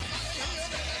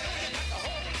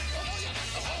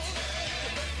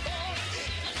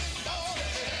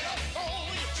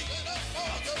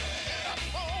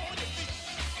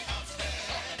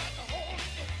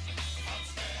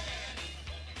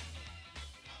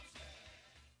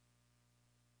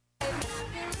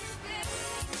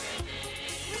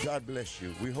God bless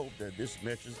you. We hope that this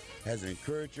message has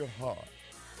encouraged your heart.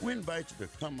 We invite you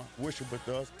to come worship with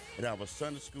us at our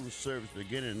Sunday school service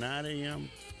beginning at 9 a.m.,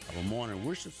 our morning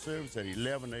worship service at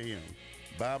 11 a.m.,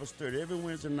 Bible study every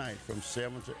Wednesday night from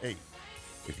 7 to 8.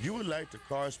 If you would like to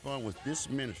correspond with this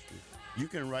ministry, you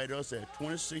can write us at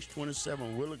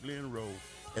 2627 Willow Glen Road,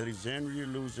 Alexandria,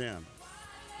 Louisiana.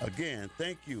 Again,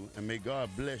 thank you, and may God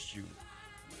bless you.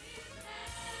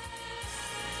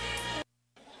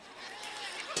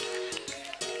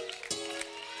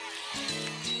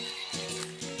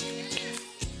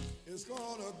 It's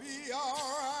gonna be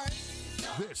all right.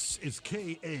 This is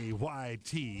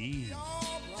KAYT,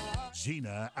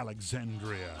 Gina,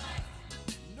 Alexandria.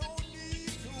 No need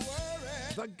to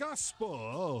worry. The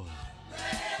gospel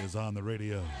is on the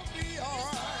radio Be all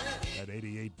right. at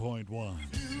 88.1.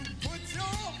 You put your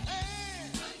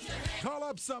hand. Call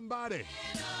up somebody.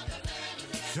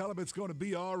 Tell them it's going to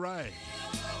be all right.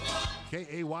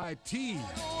 KAYT.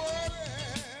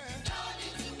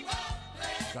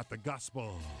 Got the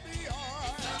gospel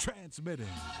transmitting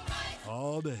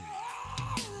all day.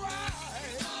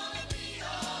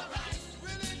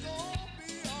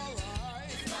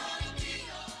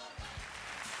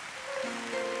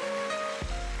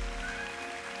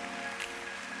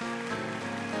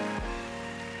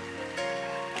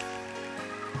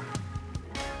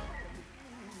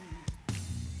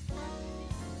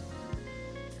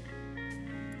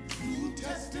 Through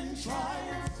testing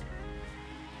trials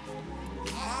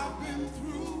I've been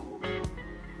through,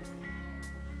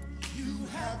 you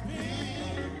have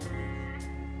been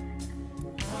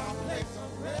my place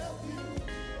of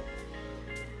refuge,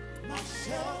 my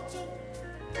shelter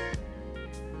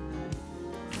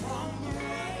from the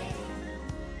rain,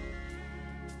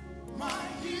 my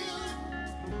healing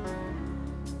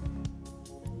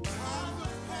from the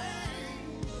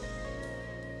pain.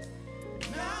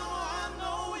 Now I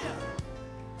know you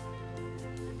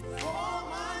for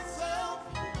myself.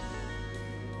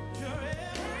 You're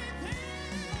everything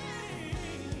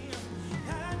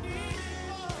that I need.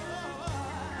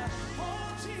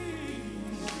 Oh,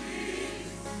 Jesus,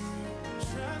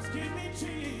 just give me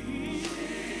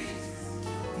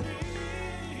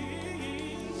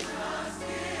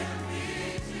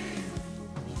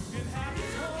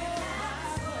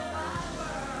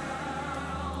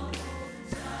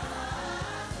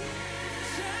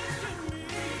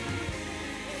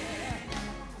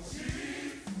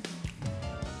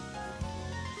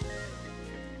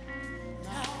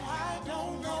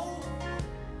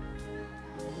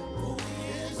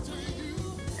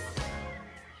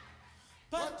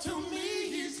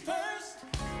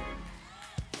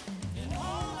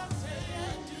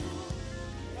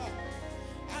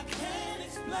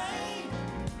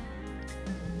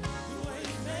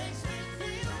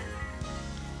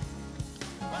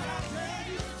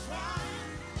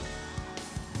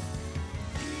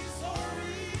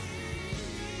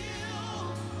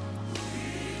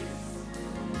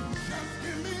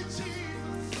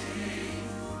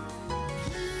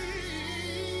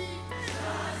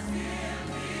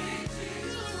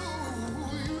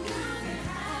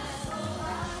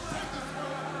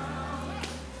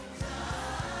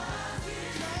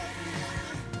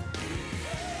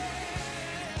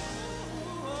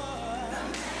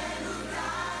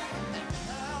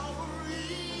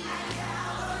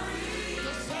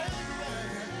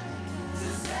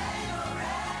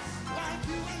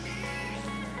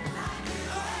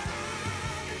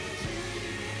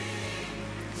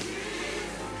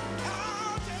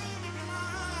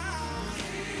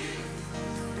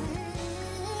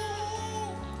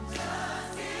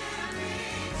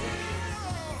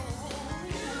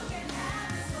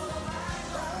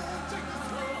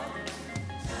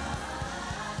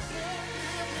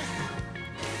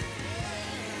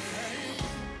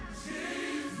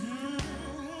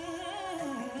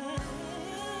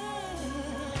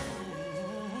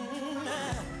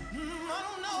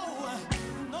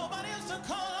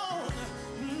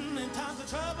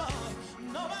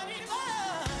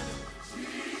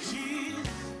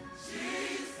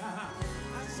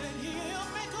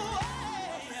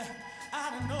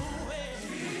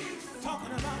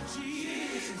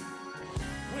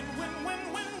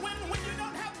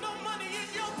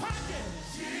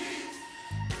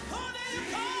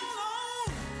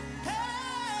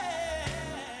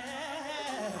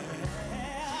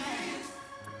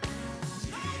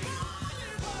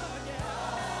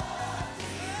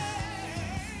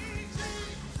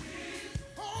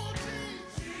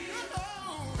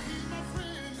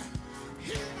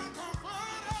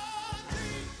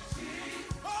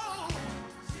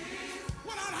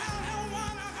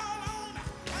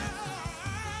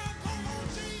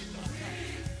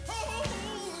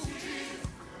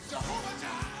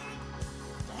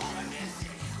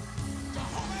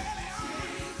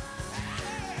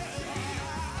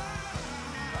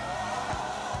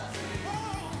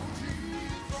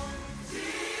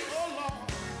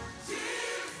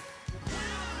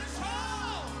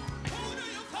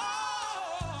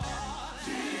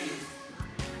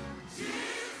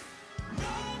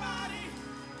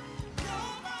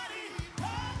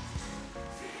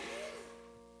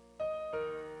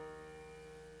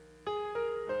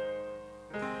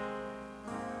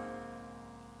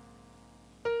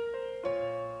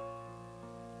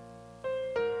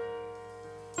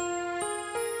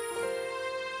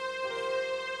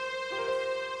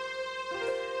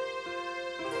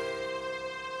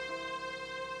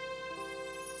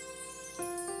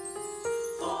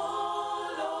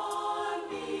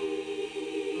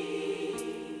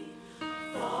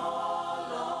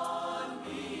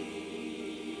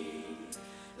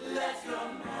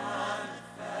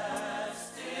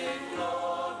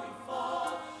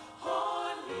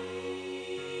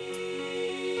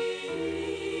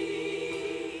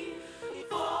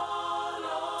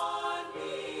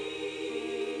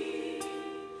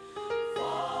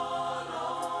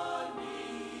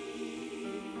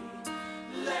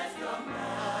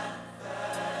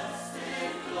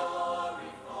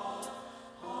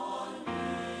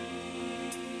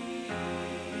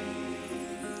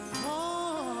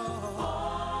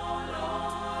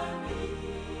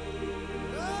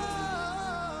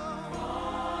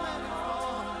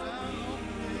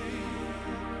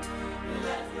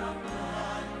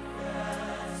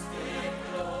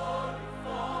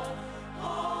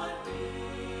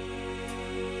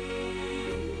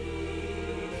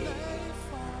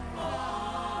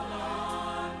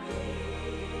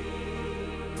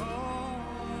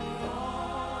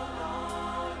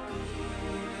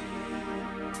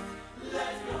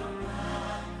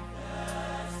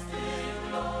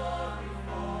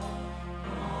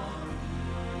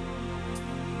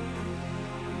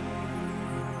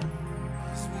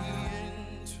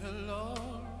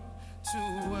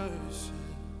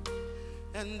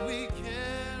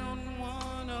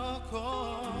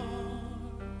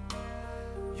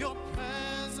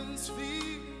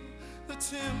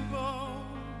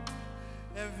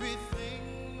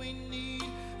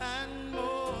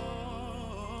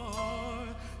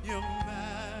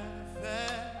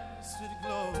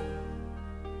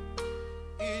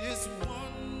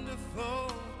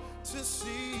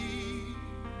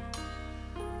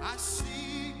I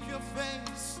seek your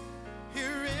face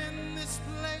here in this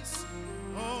place.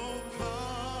 Oh,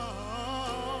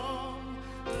 come,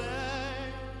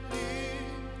 let it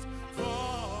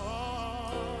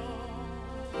fall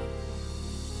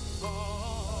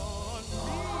on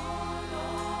me.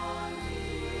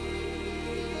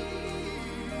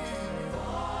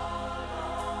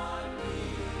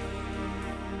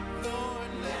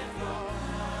 Lord, let your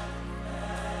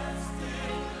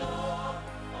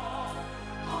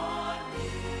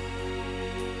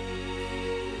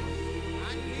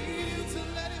I need you to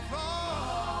let it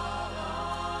fall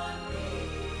on me.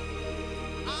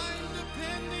 I'm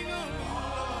depending on you,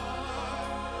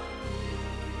 Lord.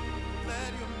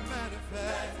 Let you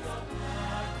manifest.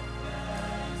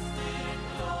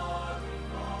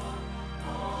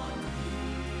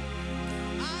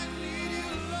 I need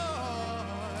you,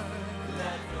 Lord.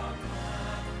 Let your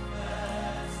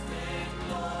manifesting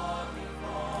glory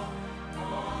fall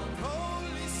on me.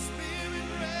 Holy Spirit,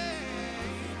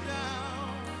 rain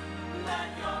down. Let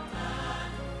your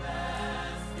manifesting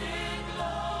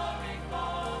glory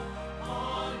fall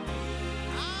on me.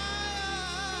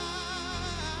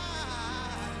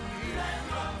 Let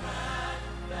your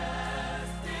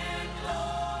manifesting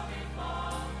glory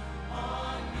fall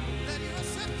on me. Let your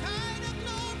Shekinah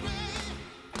glory,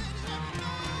 let your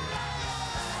manifesting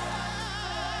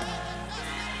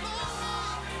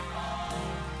glory fall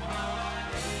on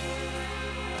me.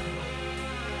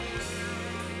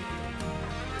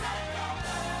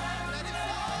 Let it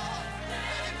fall,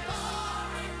 let it fall.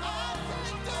 Oh, can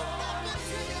it do nothing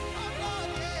to you, oh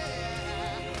Lord, yeah.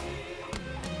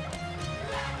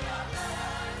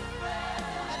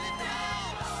 Let it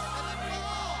fall, let it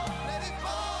fall, let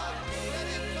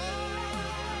it fall.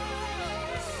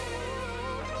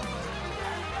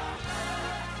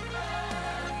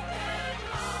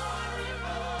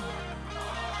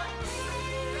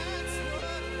 That's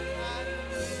what I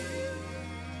need.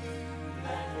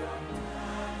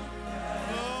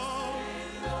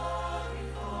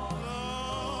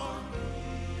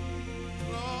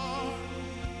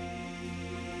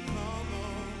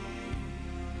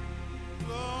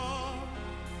 Lord,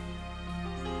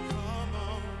 come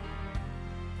on.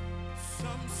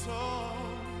 Some soul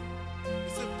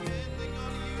is depending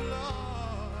on you,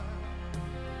 Lord.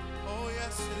 Oh,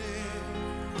 yes, it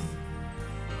is.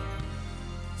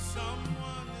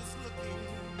 Someone is looking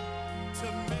to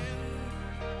mend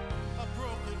a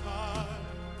broken heart.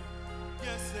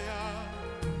 Yes, they are.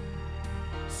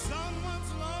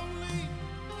 Someone's lonely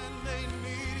and they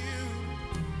need you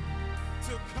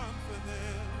to comfort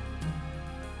them,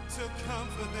 to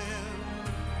comfort them.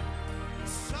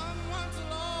 Someone's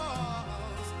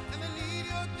lost and they need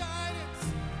your guidance.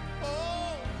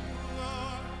 Oh,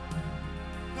 Lord,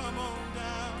 come on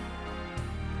down.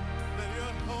 Let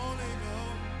your Holy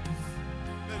Ghost,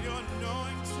 let your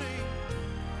anointing,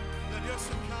 let your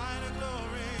Shekinah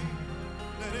glory,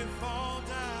 let it fall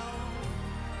down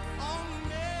on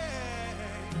me,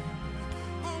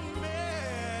 on me,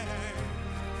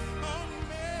 on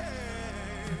me,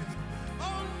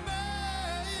 on me.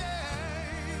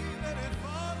 Let it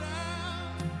fall down,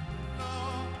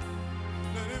 Lord,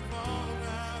 let it fall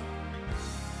down.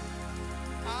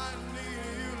 I need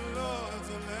you, Lord,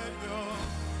 to let your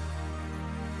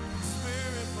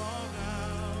Spirit fall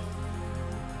down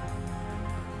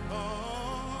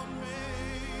on me.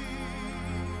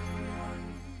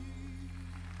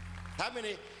 How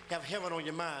many have heaven on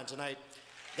your mind tonight?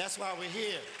 That's why we're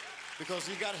here, because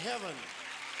you got heaven.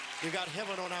 You got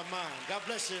heaven on our mind. God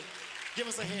bless you. Give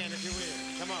us a hand if you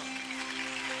will. Come on.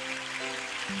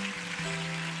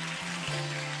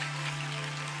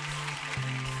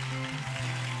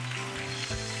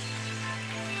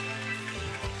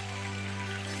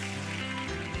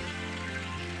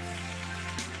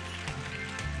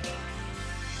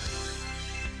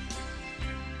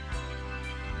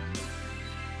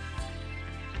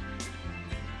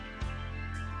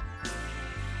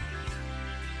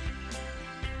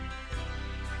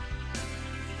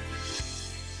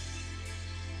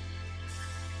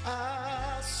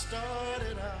 I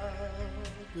started out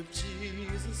with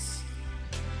Jesus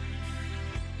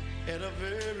at a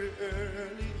very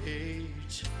early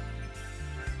age.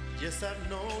 Yes, I've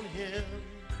known him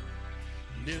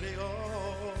nearly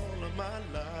all of my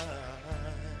life.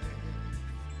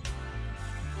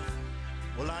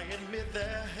 Well, I admit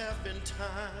there have been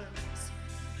times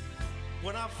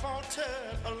when I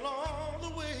faltered along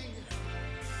the way,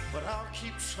 but I'll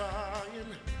keep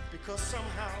trying because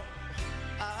somehow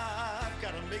I've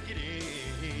got to make it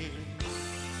in.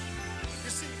 You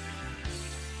see,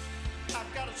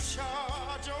 I've got a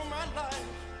charge on my life,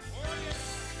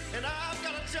 and I've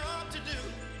got a job to do.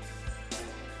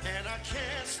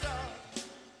 can't stop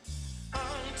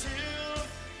until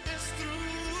it's through.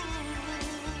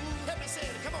 Let me say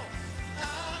it, come on.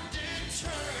 I'm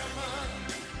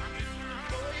determined.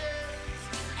 Oh yes,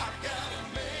 I've got a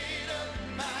made up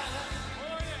mind.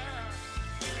 Oh yeah,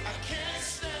 I can't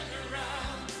stand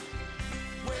around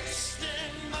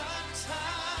wasting my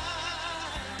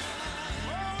time. Oh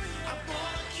yeah, I'm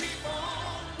gonna keep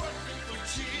on working for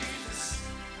Jesus.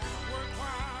 Work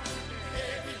hard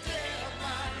every day of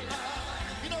my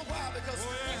life. You know why? Because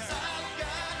I've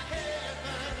got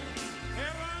heaven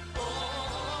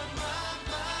on my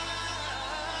mind.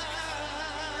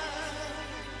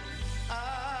 I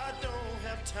don't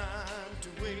have time to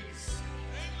waste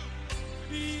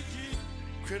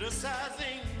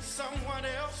criticizing someone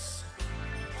else.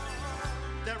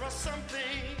 There are some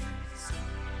things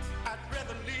I'd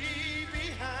rather leave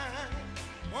behind.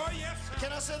 Oh yes, sir.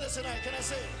 Can I say this tonight? Can I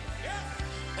say it? Yes.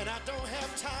 And I don't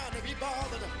have time to be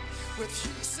bothered with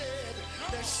he said,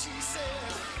 that she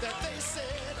said, that they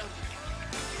said.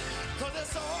 Cause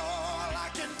that's all I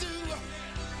can do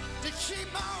to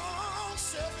keep my own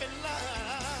self in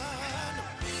line.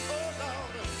 Oh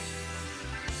Lord,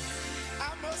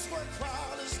 I must work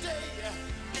while it's day.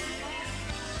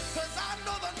 Cause I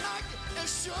know the night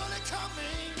is surely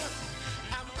coming.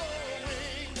 I'm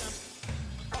going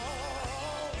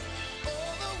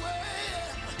all the way.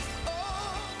 Oh,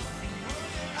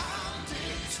 I'm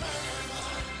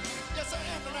determined. Yes, I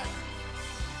am tonight.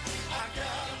 I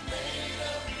got a made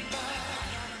up mind.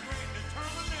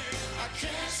 I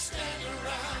can't stand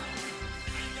around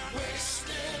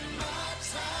wasting my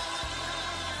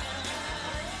time.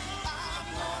 I'm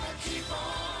gonna keep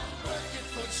on working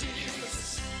for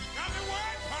Jesus.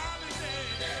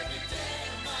 Every day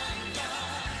of my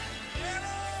life.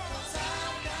 Cause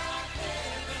I've got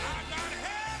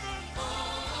heaven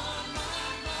on my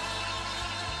mind.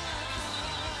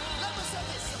 Let me say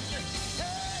this.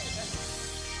 Hey,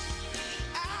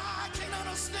 I can't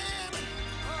understand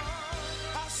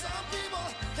how some people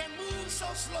can move so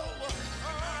slow.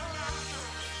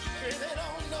 They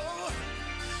don't know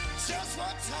just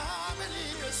what time it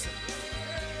is.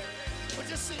 But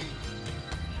you see,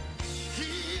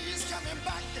 he's coming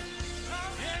back.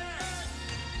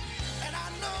 And I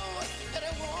know that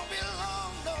it won't be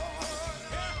long, no.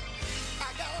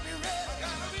 I gotta be ready.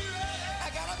 I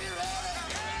gotta be ready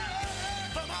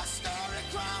for my story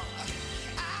crown.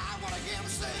 I wanna hear him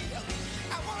say,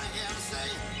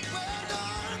 well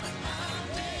done. I'm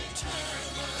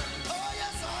determined. Oh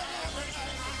yes, I am.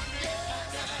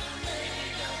 Yes, I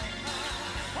made up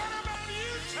mind. What about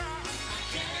you, child? I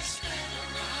can't stand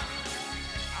around.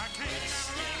 I can't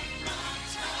stand my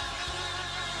time.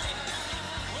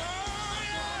 Oh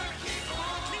yeah, keep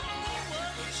on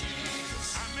working for Jesus.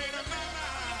 I made up my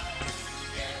mind.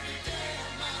 Every day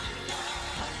of my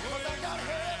life. Cause I got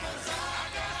heaven.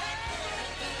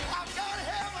 I've got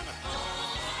heaven.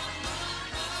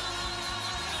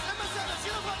 Let me tell you,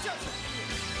 you know what, Judge?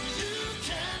 You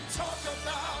can talk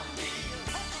about me.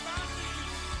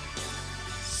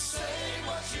 Say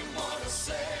what you want to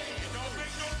say.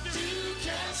 You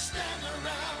can stand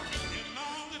around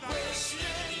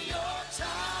wasting your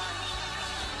time.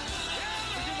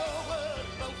 You know what?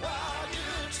 But while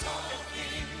you're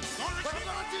talking, what I'm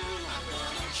gonna do, I'm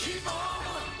gonna keep on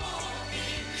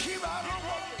walking, keep on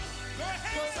walking.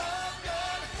 Cause I've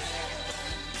got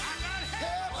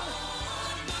heaven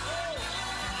on my mind.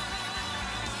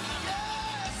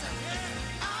 Yes,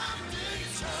 I'm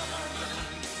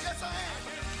determined. Yes, I am.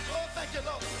 Oh, thank you,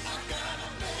 Lord. I've got a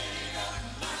made up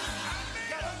mind.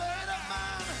 Got a made up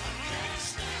mind. I can't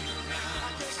stand around.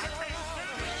 I can't stand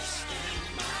around.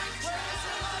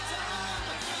 Wasting my time.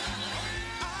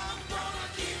 I'm gonna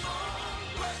keep on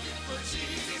working for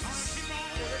Jesus.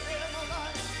 Every day of my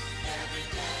life. Every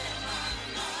day of my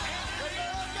life. Cause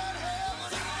I've got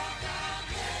heaven. I've got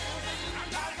heaven.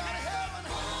 I've got heaven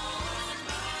on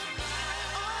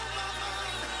my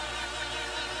mind.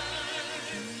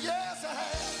 Yes, I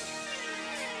have.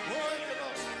 Thank you,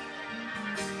 Lord.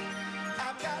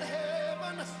 I've got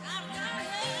heaven.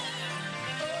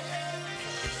 Oh, yeah.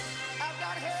 I've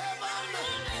got heaven.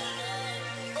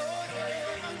 Oh,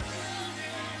 heaven.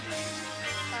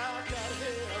 I've got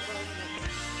heaven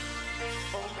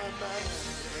on my mind.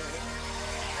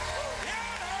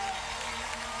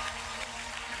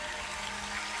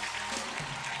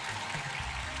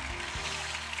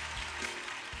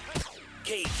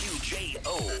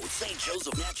 KQJO, St.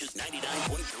 Joseph Natchez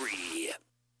 99.3.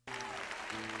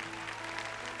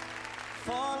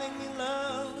 Falling in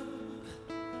love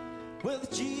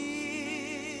with Jesus.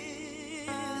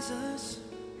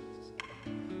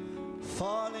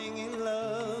 Falling in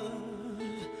love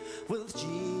with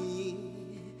Jesus.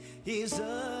 is us.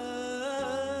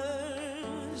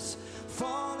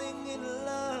 Falling in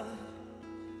love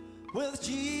with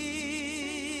Jesus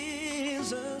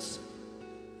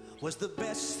was the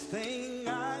best thing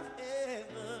I've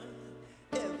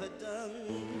ever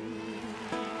done.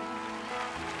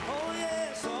 Oh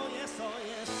yes, oh yes, oh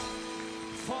yes.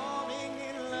 Falling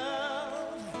in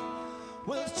love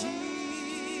with Jesus.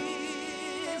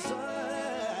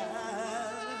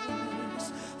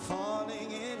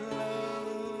 Falling in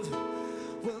love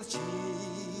with Jesus.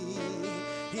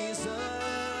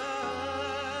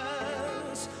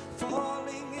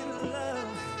 Falling in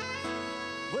love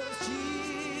with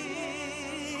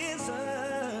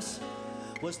Jesus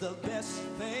was the best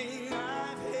thing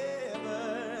I've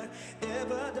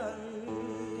ever done.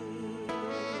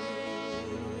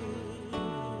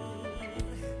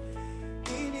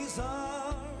 In his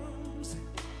arms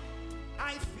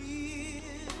I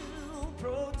feel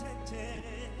protected.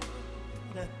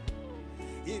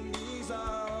 In his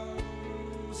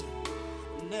arms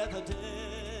never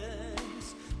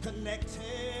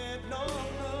disconnected, no,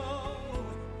 no.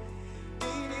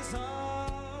 In his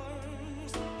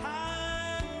arms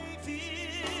I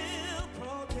feel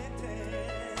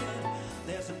protected.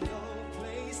 There's no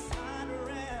place I'd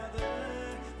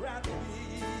rather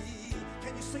be.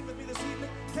 Can you sing with me this evening?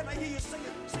 Can I hear you sing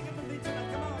it? Sing it with me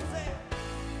tonight. Come on, say it.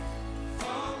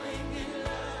 Falling in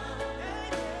love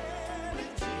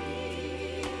with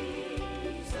Jesus.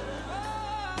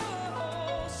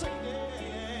 Oh, sing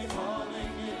it.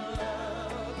 Falling in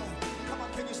love. Come on,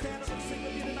 can you stand up and sing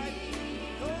with me tonight?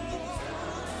 Oh,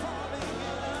 falling in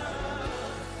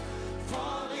love.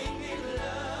 Falling in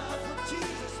love with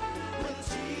Jesus. With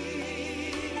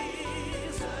Jesus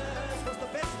was the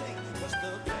best thing. Was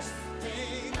the best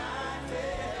thing I've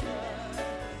ever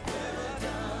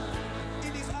done.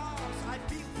 In his arms I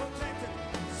feel protected.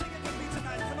 Sing it with me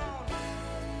tonight. Come on.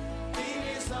 In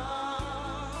his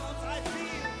arms I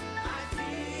feel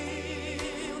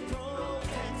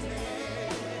protected.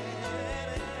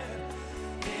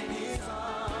 In his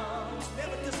arms,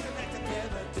 never disconnected,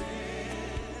 never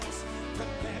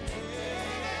disconnected.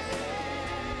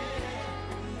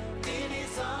 In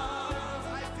his arms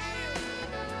I feel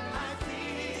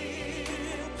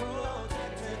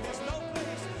protected. There's no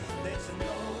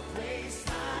place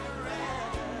I'd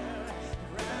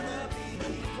rather be.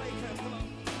 Play him, come on.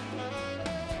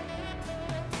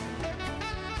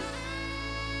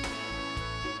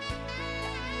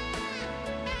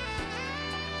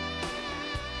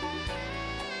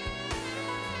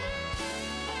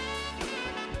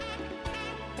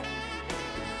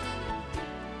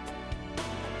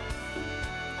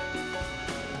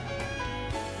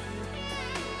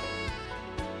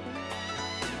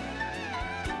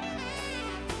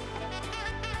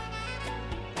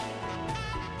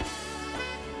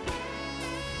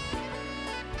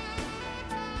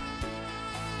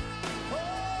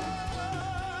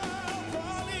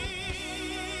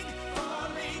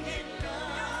 Falling in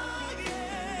love,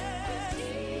 yes.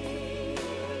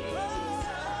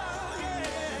 Oh,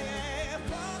 yeah,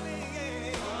 falling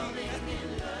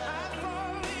in love.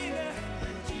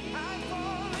 I'm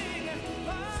falling,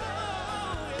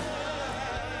 oh,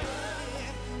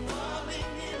 yeah.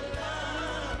 Falling in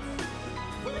love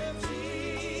with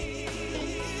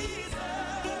Jesus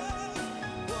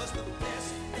was the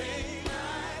best thing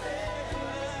I've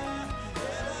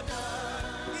ever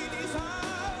done. In his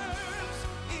arms,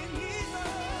 in his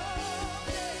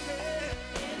arms,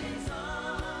 yeah. In his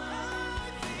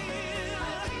arms, I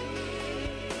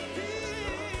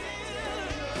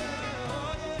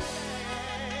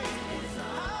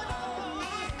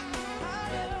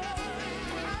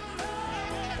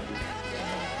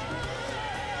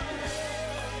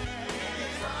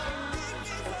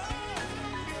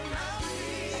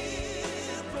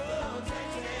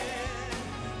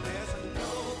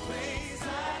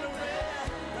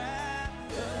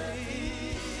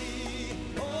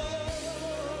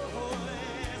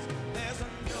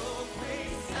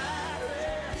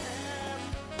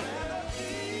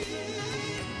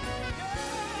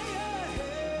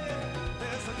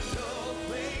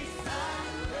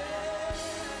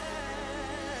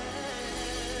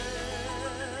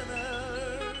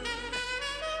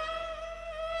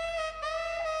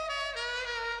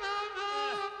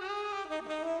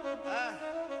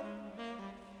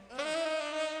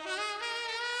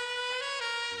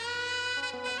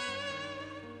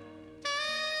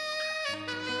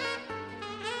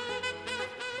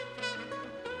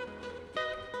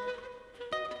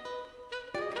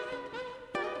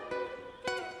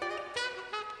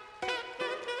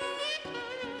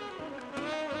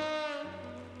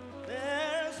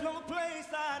There's no place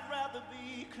I'd rather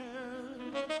be.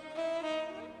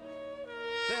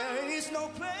 is no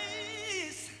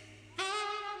place.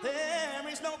 There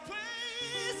is no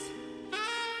place.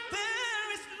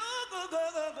 There is no go.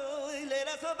 Let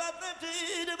us about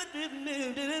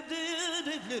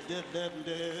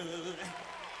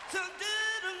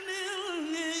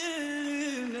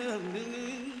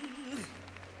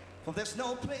for there's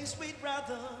no place we'd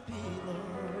rather be, Lord.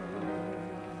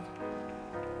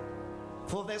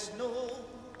 For there's no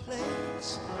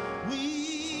place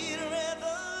we'd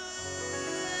rather.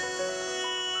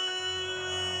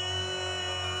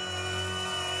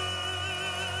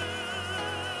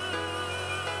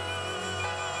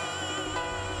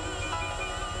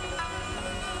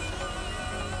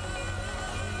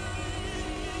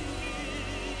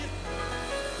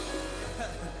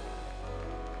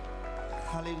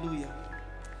 Hallelujah.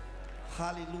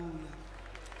 Hallelujah.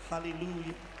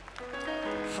 Hallelujah.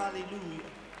 Hallelujah.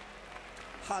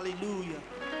 Hallelujah.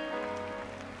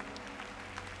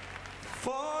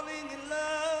 Falling in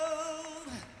love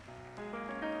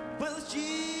with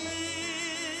Jesus.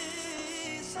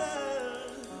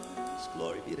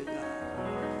 Glory be to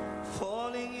God.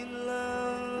 Falling in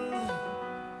love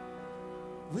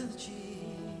with Jesus.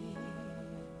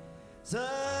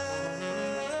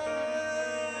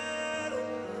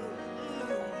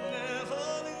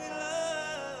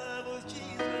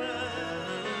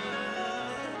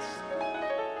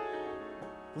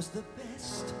 Was the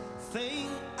best thing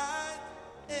I've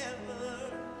ever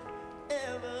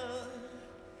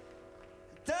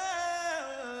done.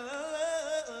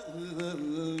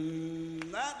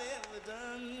 I've ever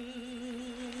done.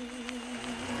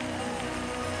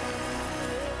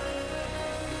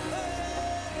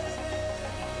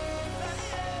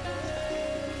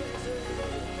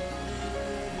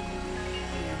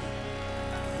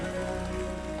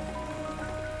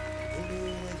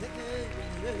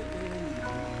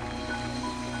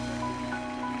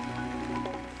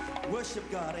 Worship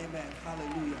God, amen.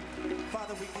 Hallelujah.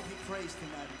 Father, we give you praise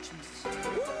tonight in Jesus.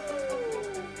 Woo!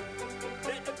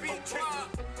 Let the beat drop.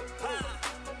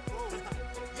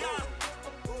 Yeah.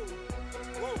 Whoa.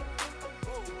 Whoa.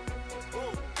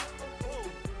 Whoa. Whoa.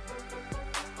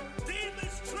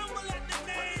 Demons tremble at the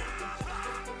name.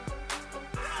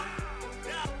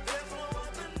 Yeah. There's no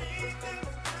other name that's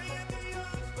higher than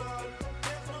yours, God.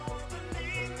 There's no other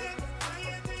name that's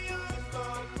higher than yours,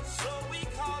 God. So we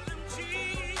call him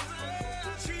Jesus.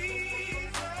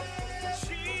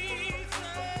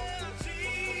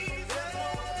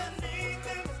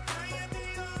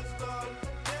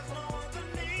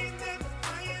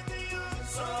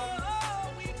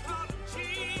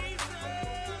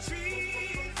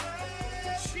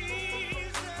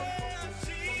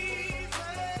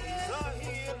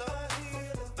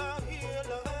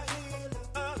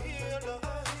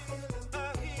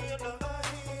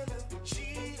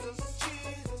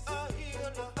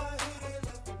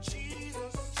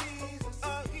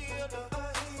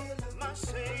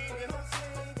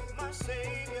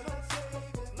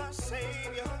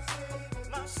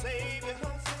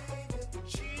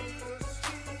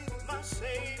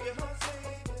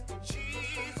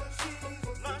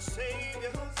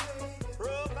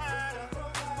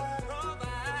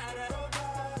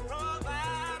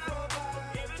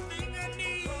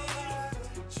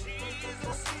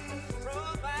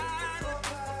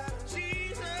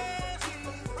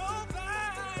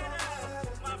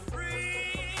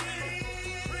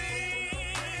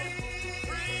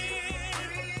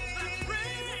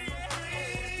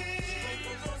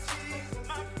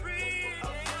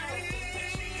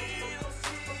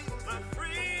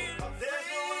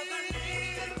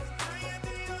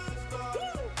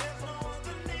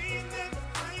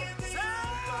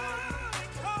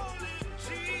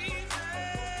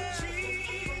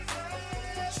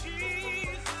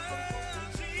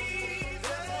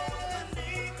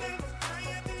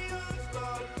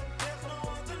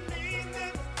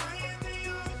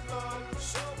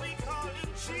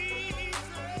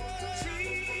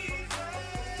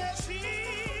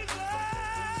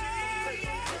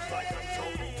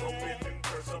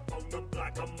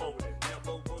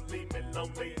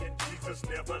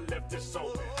 Never left his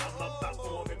soul. I'm about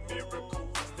forming miracles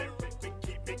that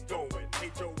keep me going.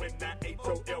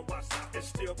 H-O-N-I-H-O-L-Y and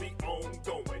still be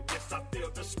ongoing. Yes, I feel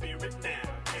the spirit now.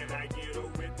 Can I get a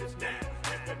witness now?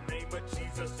 In the name of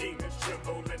Jesus, demons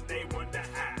tremble and they wonder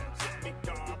how. Send me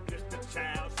God, bless the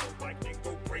child, so I can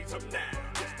go praise him now.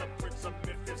 It's the Prince of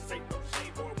Memphis, ain't no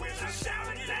shame boy when I shout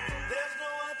it loud. There's no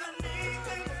other name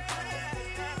that's higher than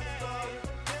yours, God.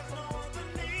 There's no other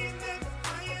name that's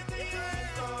higher than yours,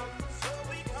 God. So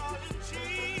we call him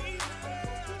Jesus.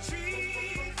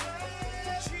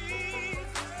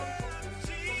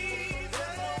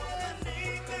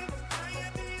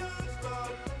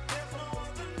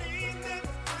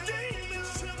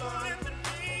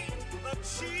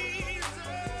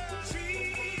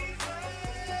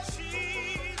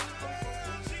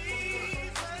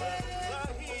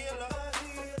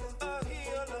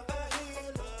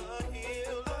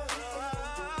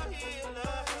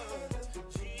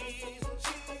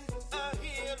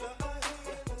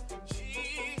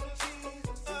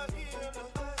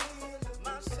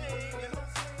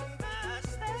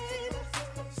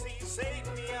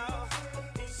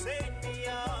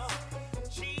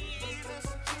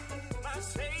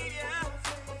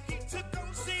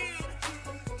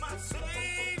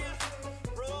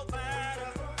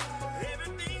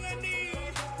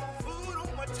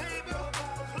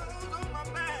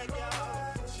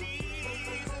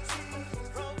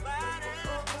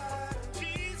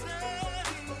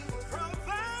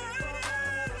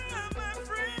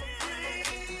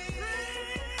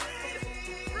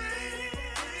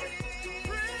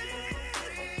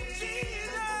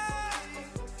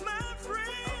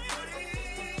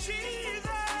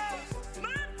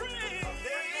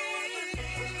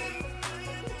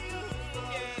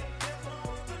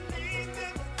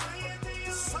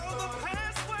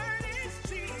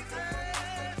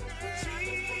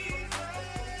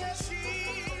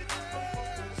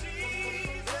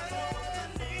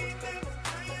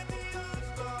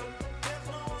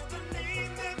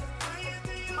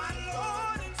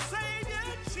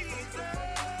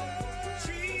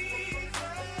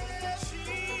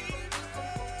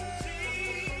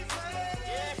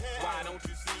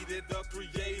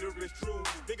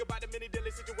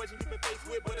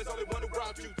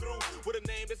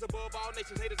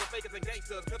 Violations, haters and fakers and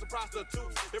gangsters, cause of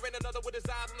prostitutes. There ain't another with his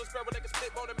eyes on the sparrow that can split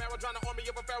bone and marrow. Trying to army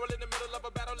of a pharaoh in the middle of a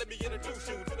battle. Let me introduce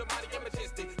you to the mighty and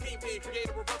majestic Kingpin,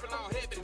 creator of earth and all heaven.